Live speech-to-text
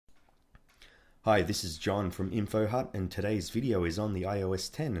Hi, this is John from InfoHut, and today's video is on the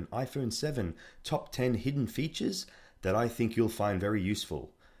iOS 10 and iPhone 7 top 10 hidden features that I think you'll find very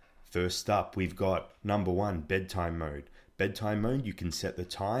useful. First up, we've got number 1, bedtime mode. Bedtime mode, you can set the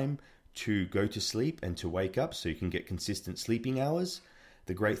time to go to sleep and to wake up so you can get consistent sleeping hours.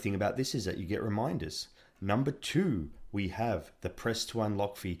 The great thing about this is that you get reminders. Number 2, we have the press to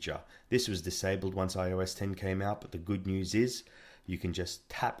unlock feature. This was disabled once iOS 10 came out, but the good news is you can just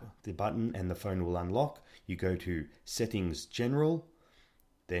tap the button and the phone will unlock. You go to Settings General,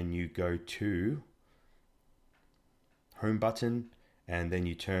 then you go to Home button, and then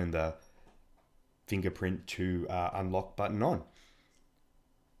you turn the fingerprint to unlock button on.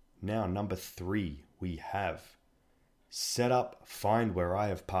 Now, number 3, we have set up Find Where I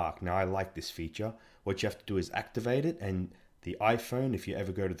Have Parked. Now, I like this feature. What you have to do is activate it, and the iPhone, if you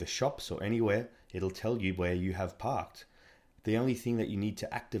ever go to the shops or anywhere, it'll tell you where you have parked. The only thing that you need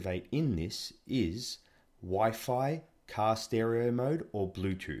to activate in this is Wi-Fi, car stereo mode, or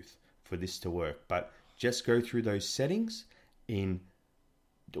Bluetooth for this to work. But just go through those settings in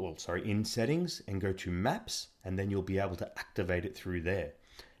settings and go to Maps, and then you'll be able to activate it through there.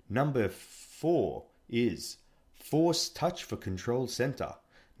 Number 4 is Force Touch for Control Center.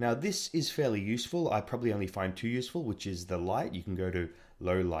 Now this is fairly useful. I probably only find 2 useful, which is the light. You can go to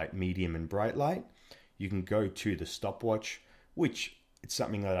low light, medium, and bright light. You can go to the stopwatch, which it's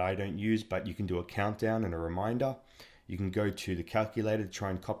something that I don't use, but you can do a countdown and a reminder. You can go to the calculator to try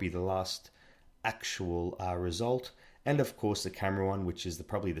and copy the last actual result. And of course the camera one, which is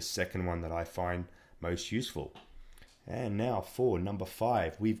probably the second one that I find most useful. And now for number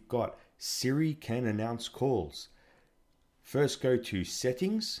 5, we've got Siri can announce calls. First go to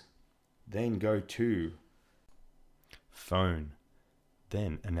Settings, then go to Phone,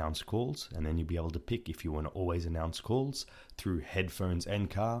 then Announce Calls, and then you'll be able to pick if you want to always announce calls through headphones and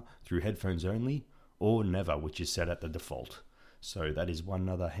car, through headphones only, or never, which is set at the default. So that is one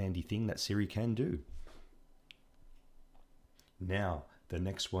other handy thing that Siri can do. Now, the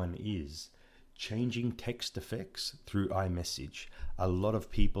next one is changing text effects through iMessage. A lot of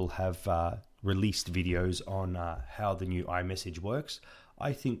people have released videos on how the new iMessage works.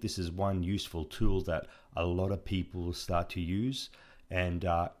 I think this is one useful tool that a lot of people will start to use, and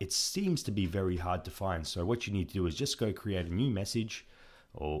it seems to be very hard to find. So what you need to do is just go create a new message.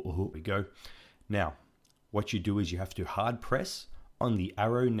 Here we go. Now, what you do is you have to hard press on the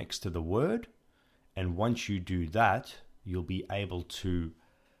arrow next to the word, and once you do that, you'll be able to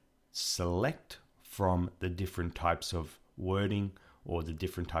select from the different types of wording, or the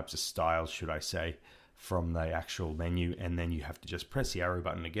different types of styles, should I say, from the actual menu, and then you have to just press the arrow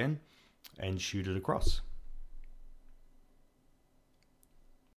button again and shoot it across.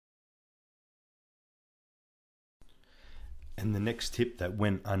 And the next tip that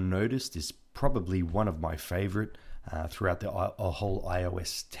went unnoticed is probably one of my favorite throughout the whole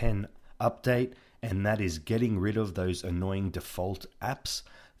iOS 10 update, and that is getting rid of those annoying default apps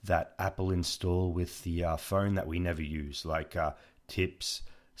that Apple install with the phone that we never use, like tips,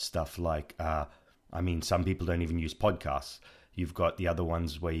 stuff like, some people don't even use podcasts. You've got the other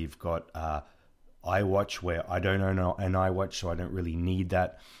ones where you've got iWatch, where I don't own an iWatch, so I don't really need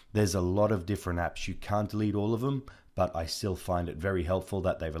that. There's a lot of different apps. You can't delete all of them, but I still find it very helpful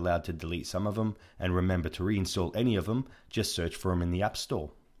that they've allowed to delete some of them. And remember, to reinstall any of them, just search for them in the App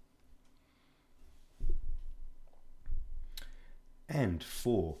Store. And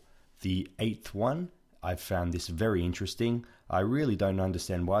for the 8th one, I've found this very interesting. I really don't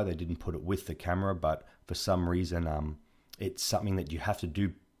understand why they didn't put it with the camera, but for some reason, it's something that you have to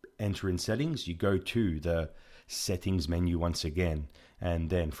do. Enter in settings, you go to the settings menu once again, and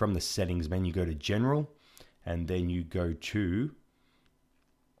then from the settings menu, go to general, and then you go to,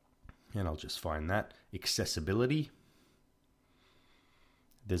 and I'll just find that, accessibility.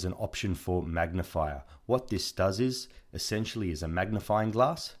 There's an option for magnifier. What this does is essentially is a magnifying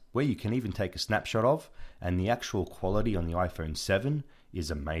glass where you can even take a snapshot of, and the actual quality on the iPhone 7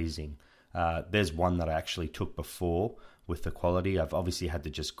 is amazing. There's one that I actually took before with the quality. I've obviously had to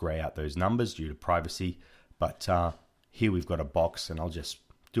just grey out those numbers due to privacy, but here we've got a box, and I'll just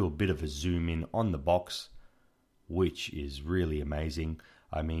do a bit of a zoom in on the box, which is really amazing.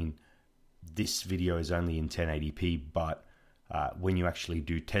 I mean, this video is only in 1080p, but when you actually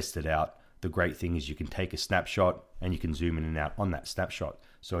do test it out, the great thing is you can take a snapshot and you can zoom in and out on that snapshot.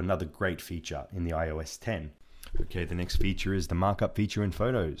 So another great feature in the iOS 10. Okay, the next feature is the markup feature in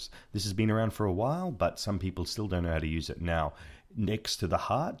Photos. This has been around for a while, but some people still don't know how to use it now. Next to the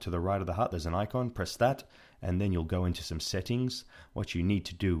heart, to the right of the heart, there's an icon. Press that, and then you'll go into some settings. What you need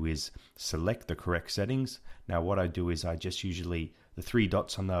to do is select the correct settings. Now, what I do is I just usually, the 3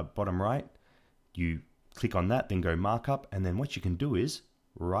 dots on the bottom right, You click on that, then go markup, and then what you can do is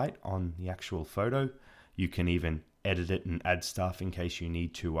right on the actual photo, you can even edit it and add stuff in case you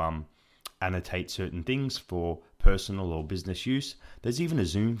need to annotate certain things for personal or business use. There's even a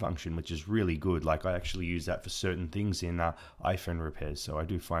zoom function, which is really good. Like I actually use that for certain things in iPhone repairs, so I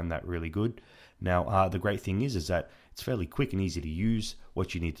do find that really good. Now, the great thing is that it's fairly quick and easy to use.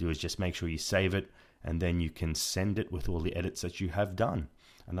 What you need to do is just make sure you save it, and then you can send it with all the edits that you have done.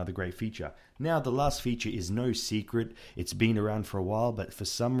 Another great feature. Now, the last feature is no secret. It's been around for a while, but for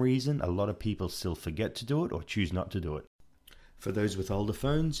some reason, a lot of people still forget to do it or choose not to do it. For those with older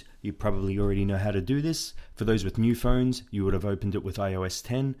phones, you probably already know how to do this. For those with new phones, you would have opened it with iOS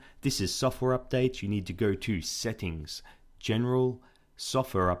 10. This is software updates. You need to go to Settings, General,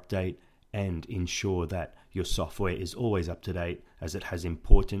 Software Update, and ensure that your software is always up to date, as it has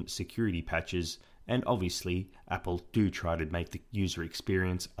important security patches. And obviously, Apple do try to make the user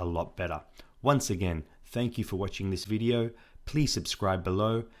experience a lot better. Once again, thank you for watching this video. Please subscribe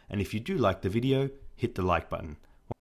below, and if you do like the video, hit the like button.